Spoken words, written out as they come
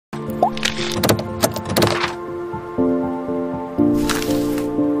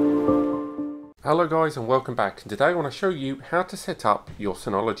Hello guys and welcome back, and today I want to show you how to set up your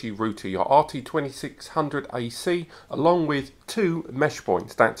Synology router, your RT2600ac, along with two mesh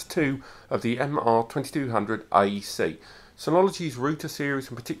points. That's two of the MR2200ac. Synology's router series,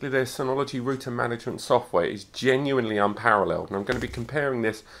 and particularly their Synology router management software, is genuinely unparalleled, and I'm going to be comparing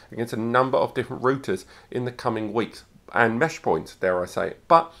this against a number of different routers in the coming weeks, and mesh points, dare I say it.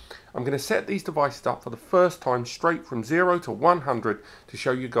 But I'm going to set these devices up for the first time straight from 0 to 100 to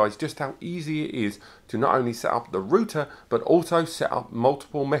show you guys just how easy it is to not only set up the router but also set up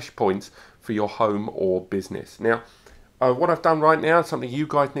multiple mesh points for your home or business. Now, what I've done right now, something you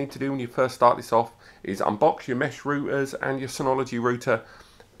guys need to do when you first start this off, is unbox your mesh routers and your Synology router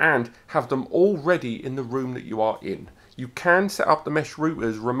and have them all ready in the room that you are in. You can set up the mesh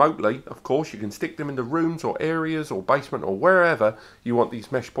routers remotely, of course. You can stick them in the rooms or areas or basement or wherever you want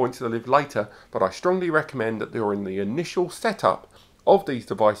these mesh points to live later, but I strongly recommend that during the initial setup of these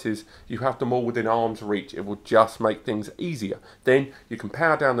devices you have them all within arm's reach. It will just make things easier. Then you can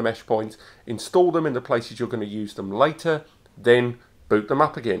power down the mesh points, install them in the places you're going to use them later, then boot them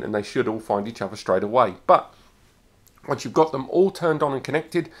up again, and they should all find each other straight away. But once you've got them all turned on and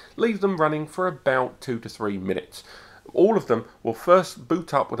connected, leave them running for about 2 to 3 minutes. All of them will first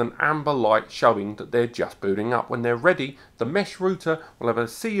boot up with an amber light showing that they're just booting up. When they're ready, the mesh router will have a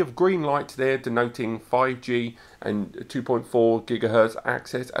sea of green lights there denoting 5G and 2.4 gigahertz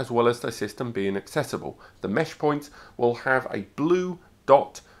access, as well as the system being accessible. The mesh points will have a blue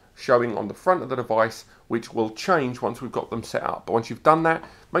dot showing on the front of the device, which will change once we've got them set up. But once you've done that,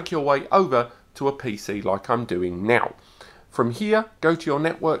 make your way over to a PC like I'm doing now. From here, go to your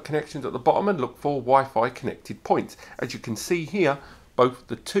network connections at the bottom and look for Wi-Fi connected points. As you can see here, both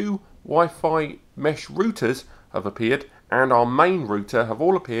the two Wi-Fi mesh routers have appeared and our main router have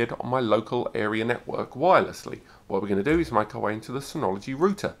all appeared on my local area network wirelessly. What we're going to do is make our way into the Synology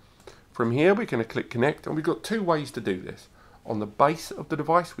router. From here, we're going to click connect, and we've got two ways to do this. On the base of the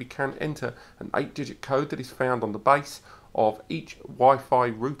device, we can enter an 8-digit code that is found on the base of each Wi-Fi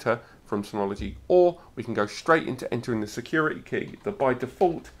router from Synology, or we can go straight into entering the security key that by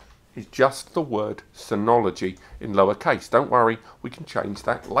default is just the word Synology in lowercase. Don't worry, we can change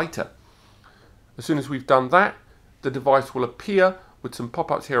that later. As soon as we've done that, the device will appear with some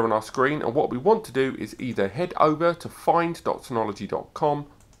pop-ups here on our screen, and what we want to do is either head over to find.synology.com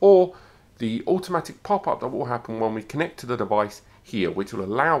or the automatic pop-up that will happen when we connect to the device here, which will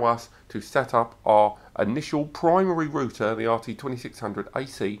allow us to set up our initial primary router, the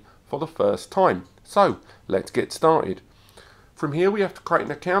RT2600ac, for the first time. So let's get started. From here we have to create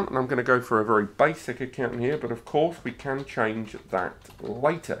an account, and I'm going to go for a very basic account here, but of course we can change that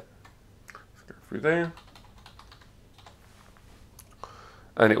later. Let's go through there.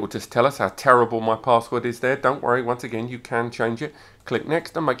 And it will just tell us how terrible my password is there. Don't worry, once again you can change it. Click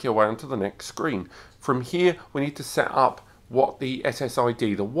next and make your way onto the next screen. From here we need to set up what the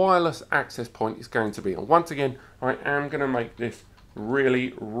SSID, the wireless access point, is going to be. And once again, I am going to make this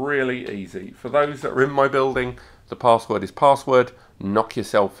really easy. For those that are in my building, the password is password, knock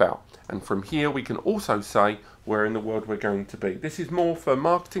yourself out. And from here we can also say where in the world we're going to be. This is more for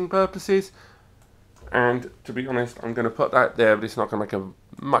marketing purposes, and to be honest, I'm going to put that there, but it's not going to make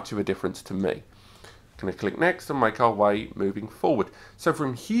much of a difference to me. Going to click next and make our way moving forward. So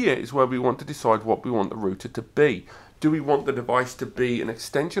from here is where we want to decide what we want the router to be. Do we want the device to be an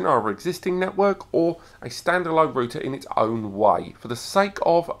extension of our existing network or a standalone router in its own way? For the sake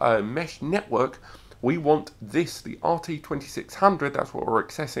of a mesh network, we want this, the RT2600, that's what we're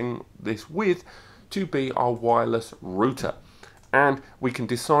accessing this with, to be our wireless router. And we can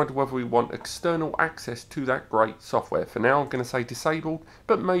decide whether we want external access to that great software. For now I'm going to say disabled,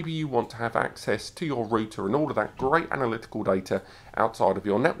 but maybe you want to have access to your router and all of that great analytical data outside of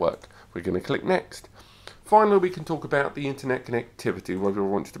your network. We're going to click next. Finally, we can talk about the internet connectivity, whether we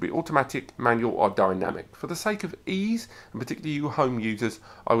want it to be automatic, manual or dynamic. For the sake of ease, and particularly you home users,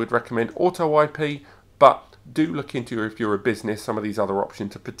 I would recommend auto IP, but do look into, if you're a business, some of these other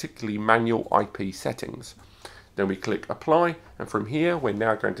options are particularly manual IP settings. Then we click apply, and from here we're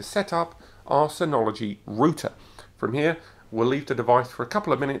now going to set up our Synology router. From here we'll leave the device for a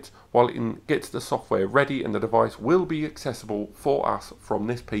couple of minutes while it gets the software ready, and the device will be accessible for us from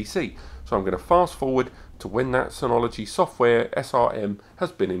this PC. So I'm going to fast forward to when that Synology software SRM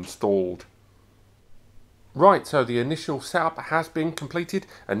has been installed. Right, so the initial setup has been completed,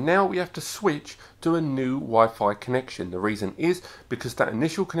 and now we have to switch to a new Wi-Fi connection. The reason is because that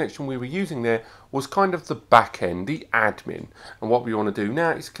initial connection we were using there was kind of the back end, the admin. And what we want to do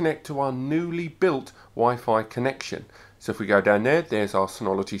now is connect to our newly built Wi-Fi connection. So if we go down there, there's our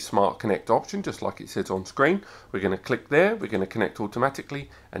Synology Smart Connect option, just like it says on screen. We're going to click there, we're going to connect automatically,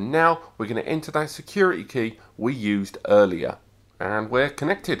 and now we're going to enter that security key we used earlier. And we're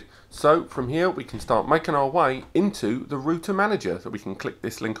connected. So from here we can start making our way into the router manager. So we can click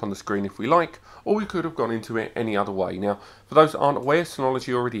this link on the screen if we like, or we could have gone into it any other way. Now, for those that aren't aware,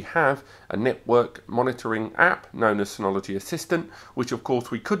 Synology already have a network monitoring app known as Synology Assistant, which of course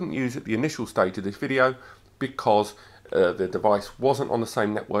we couldn't use at the initial stage of this video because the device wasn't on the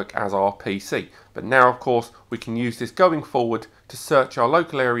same network as our PC. But now of course we can use this going forward to search our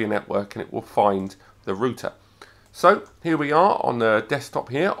local area network and it will find the router. So here we are on the desktop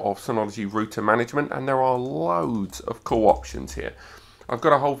here of Synology Router Management, and there are loads of cool options here. I've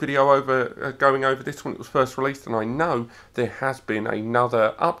got a whole video going over this when it was first released, and I know there has been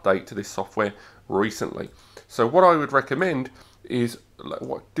another update to this software recently. So what I would recommend is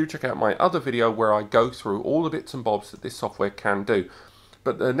do check out my other video where I go through all the bits and bobs that this software can do.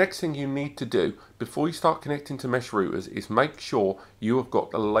 But the next thing you need to do before you start connecting to mesh routers is make sure you have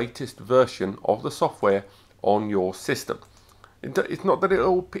got the latest version of the software on your system. It's not that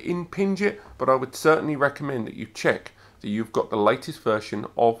it'll impinge it, but I would certainly recommend that you check that you've got the latest version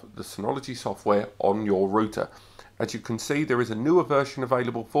of the Synology software on your router. As you can see, there is a newer version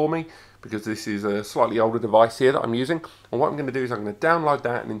available for me because this is a slightly older device here that I'm using, and what I'm going to do is I'm going to download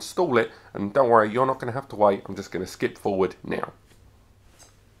that and install it, and don't worry, you're not going to have to wait. I'm just going to skip forward now.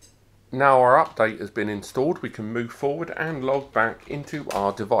 Now our update has been installed, we can move forward and log back into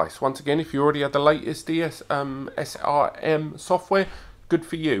our device. Once again, if you already had the latest SRM software, good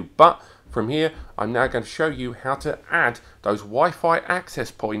for you. But from here, I'm now going to show you how to add those Wi-Fi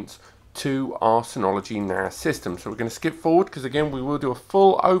access points to our Synology NAS system. So we're going to skip forward because again, we will do a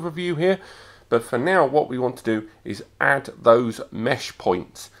full overview here. But for now, what we want to do is add those mesh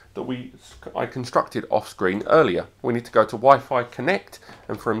points that I constructed off screen earlier. We need to go to Wi-Fi Connect,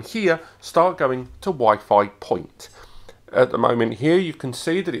 and from here start going to Wi-Fi Point. At the moment here you can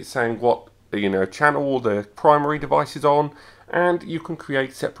see that it's saying what channel the primary device is on, and you can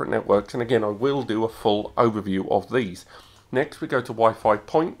create separate networks, and again I will do a full overview of these. Next we go to Wi-Fi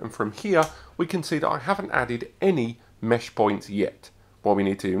Point, and from here we can see that I haven't added any mesh points yet. What we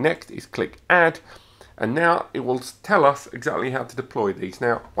need to do next is click Add, and now it will tell us exactly how to deploy these.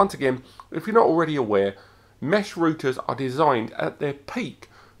 Now, once again, if you're not already aware, mesh routers are designed at their peak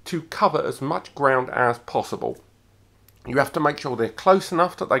to cover as much ground as possible. You have to make sure they're close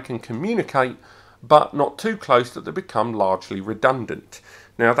enough that they can communicate, but not too close that they become largely redundant.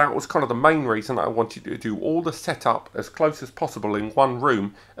 Now, that was kind of the main reason I wanted to do all the setup as close as possible in one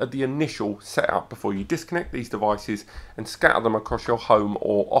room at the initial setup before you disconnect these devices and scatter them across your home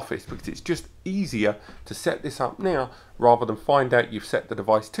or office, because it's just easier to set this up now rather than find out you've set the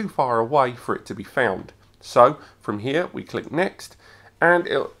device too far away for it to be found. So from here we click Next, and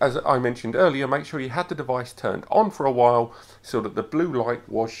as I mentioned earlier, make sure you had the device turned on for a while so that the blue light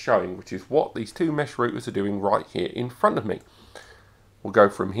was showing, which is what these two mesh routers are doing right here in front of me. We'll go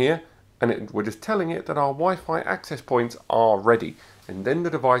from here, and we're just telling it that our Wi-Fi access points are ready, and then the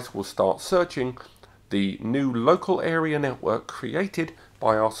device will start searching the new local area network created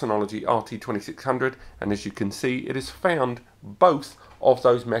by our Synology RT2600, and as you can see, it has found both of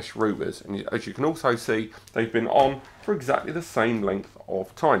those mesh routers, and as you can also see, they've been on for exactly the same length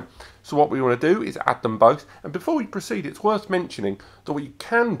of time. So what we want to do is add them both, and before we proceed, it's worth mentioning that what you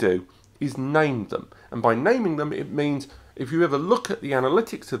can do is name them, and by naming them it means if you ever look at the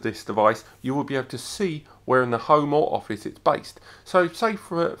analytics of this device, you will be able to see where in the home or office it's based. So say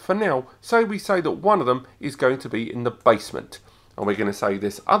for now, we say that one of them is going to be in the basement, and we're going to say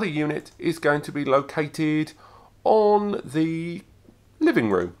this other unit is going to be located on the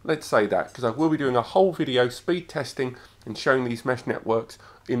living room. Let's say that, because I will be doing a whole video speed testing and showing these mesh networks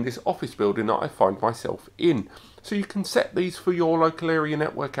in this office building that I find myself in. So you can set these for your local area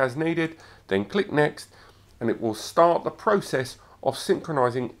network as needed, then click Next, and it will start the process of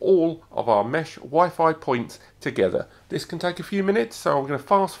synchronizing all of our mesh Wi-Fi points together. This can take a few minutes, so I'm going to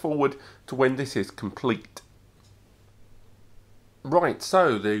fast forward to when this is complete. Right,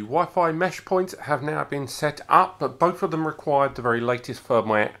 so the Wi-Fi mesh points have now been set up, but both of them required the very latest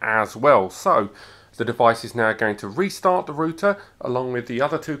firmware as well. So the device is now going to restart the router along with the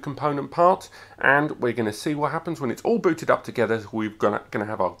other two component parts, and we're going to see what happens when it's all booted up together. We're going to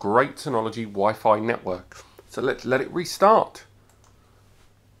have our great Synology Wi-Fi network. So let's let it restart.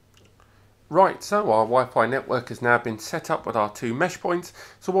 Right, so our Wi-Fi network has now been set up with our two mesh points.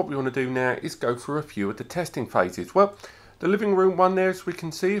 So what we want to do now is go through a few of the testing phases. Well, The living room one there, as we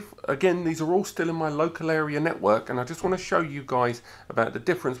can see, again, these are all still in my local area network, and I just want to show you guys about the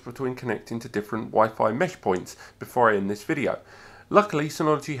difference between connecting to different Wi-Fi mesh points before I end this video. Luckily,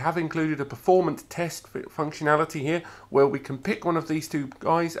 Synology have included a performance test functionality here where we can pick one of these two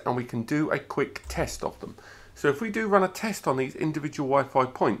guys and we can do a quick test of them. So if we do run a test on these individual Wi-Fi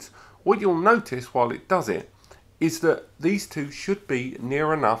points, what you'll notice while it does it is that these two should be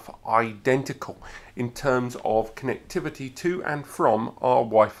near enough identical in terms of connectivity to and from our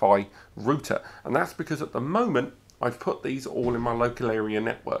Wi-Fi router. And that's because at the moment I've put these all in my local area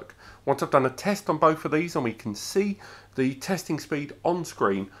network. Once I've done a test on both of these and we can see the testing speed on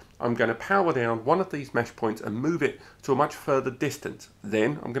screen, I'm going to power down one of these mesh points and move it to a much further distance.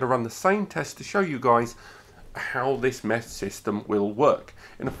 Then I'm going to run the same test to show you guys how this mesh system will work.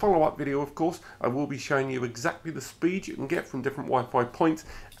 In a follow-up video, of course, I will be showing you exactly the speed you can get from different Wi-Fi points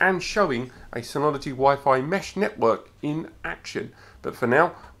and showing a Synology Wi-Fi mesh network in action. But for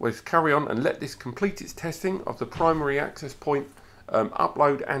now, let's carry on and let this complete its testing of the primary access point,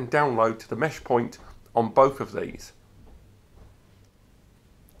 upload and download to the mesh point on both of these.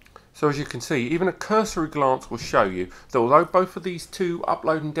 So as you can see, even a cursory glance will show you that although both of these two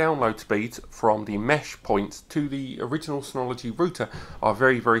upload and download speeds from the mesh points to the original Synology router are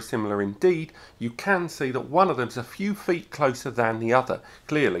very, very similar indeed, you can see that one of them is a few feet closer than the other,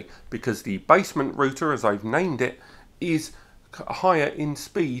 clearly, because the basement router, as I've named it, is higher in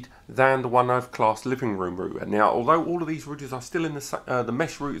speed than the one I've classed living room router. Now, although all of these routers are still in the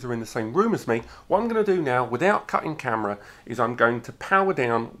mesh routers are in the same room as me, what I'm going to do now, without cutting camera, is I'm going to power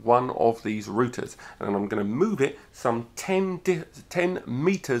down one of these routers, and I'm going to move it some 10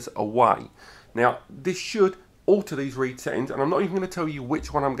 meters away. Now, this should alter these read settings, and I'm not even going to tell you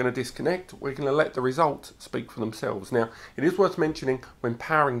which one I'm going to disconnect. We're going to let the results speak for themselves. Now, it is worth mentioning when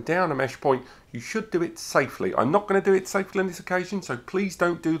powering down a mesh point, you should do it safely. I'm not going to do it safely on this occasion, so please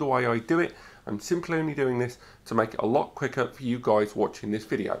don't do the way I do it. I'm simply only doing this to make it a lot quicker for you guys watching this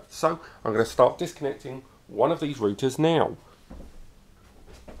video. So I'm going to start disconnecting one of these routers now.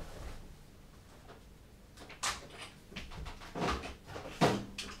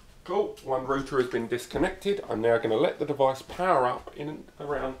 Cool, one router has been disconnected. I'm now going to let the device power up in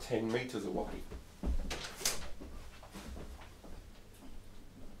around 10 meters away.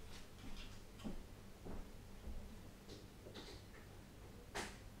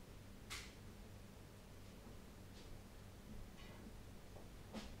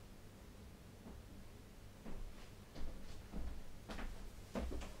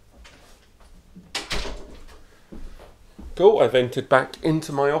 Cool, I've entered back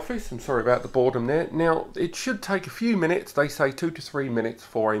into my office. I'm sorry about the boredom there. Now, it should take a few minutes, they say 2 to 3 minutes,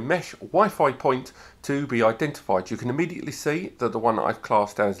 for a mesh Wi-Fi point to be identified. You can immediately see that the one that I've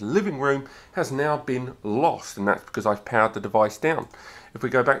classed as living room has now been lost, and that's because I've powered the device down. If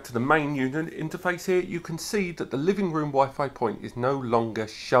we go back to the main unit interface here, you can see that the living room Wi-Fi point is no longer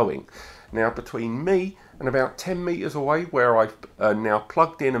showing. Now, between me and about 10 meters away, where I've now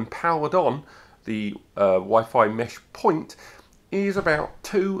plugged in and powered on the Wi-Fi mesh point, is about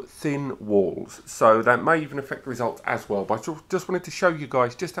 2 thin walls, so that may even affect the results as well. But I just wanted to show you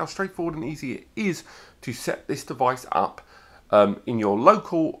guys just how straightforward and easy it is to set this device up in your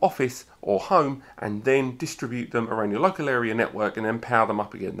local office or home, and then distribute them around your local area network and then power them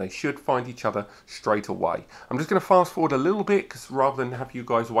up again. They should find each other straight away. I'm just going to fast forward a little bit, because rather than have you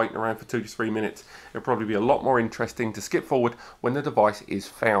guys waiting around for 2 to 3 minutes, it'll probably be a lot more interesting to skip forward when the device is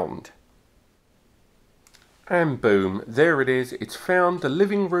found. And boom, there it is. It's found the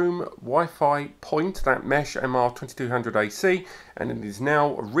living room Wi-Fi point, that mesh Mr2200ac, and it is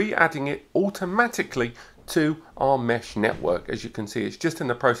now re-adding it automatically to our mesh network. As you can see, it's just in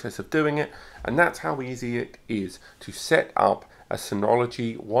the process of doing it, and that's how easy it is to set up a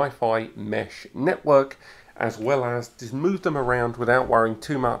Synology Wi-Fi mesh network, as well as just move them around without worrying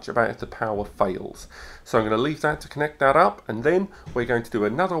too much about if the power fails. So I'm going to leave that to connect that up, and then we're going to do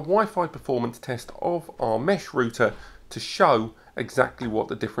another Wi-Fi performance test of our mesh router to show exactly what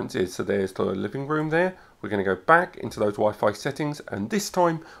the difference is. So there's the living room there. We're going to go back into those Wi-Fi settings, and this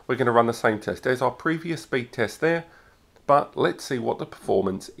time we're going to run the same test. There's our previous speed test there, but let's see what the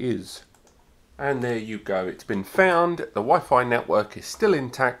performance is. And there you go, it's been found. The Wi-Fi network is still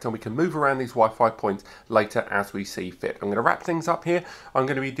intact, and we can move around these Wi-Fi points later as we see fit. I'm going to wrap things up here. I'm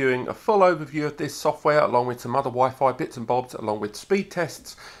going to be doing a full overview of this software along with some other Wi-Fi bits and bobs, along with speed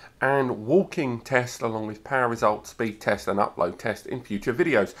tests and walking test along with power results, speed test and upload test in future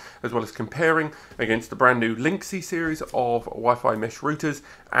videos, as well as comparing against the brand new Linksy series of Wi-Fi mesh routers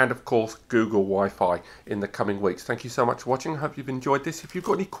and of course Google Wi-Fi in the coming weeks. Thank you so much for watching. I hope you've enjoyed this. If you've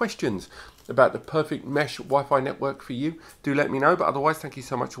got any questions about the perfect mesh Wi-Fi network for you, do let me know. But otherwise, thank you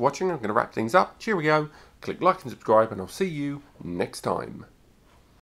so much for watching. I'm going to wrap things up. Cheerio, click like and subscribe, and I'll see you next time.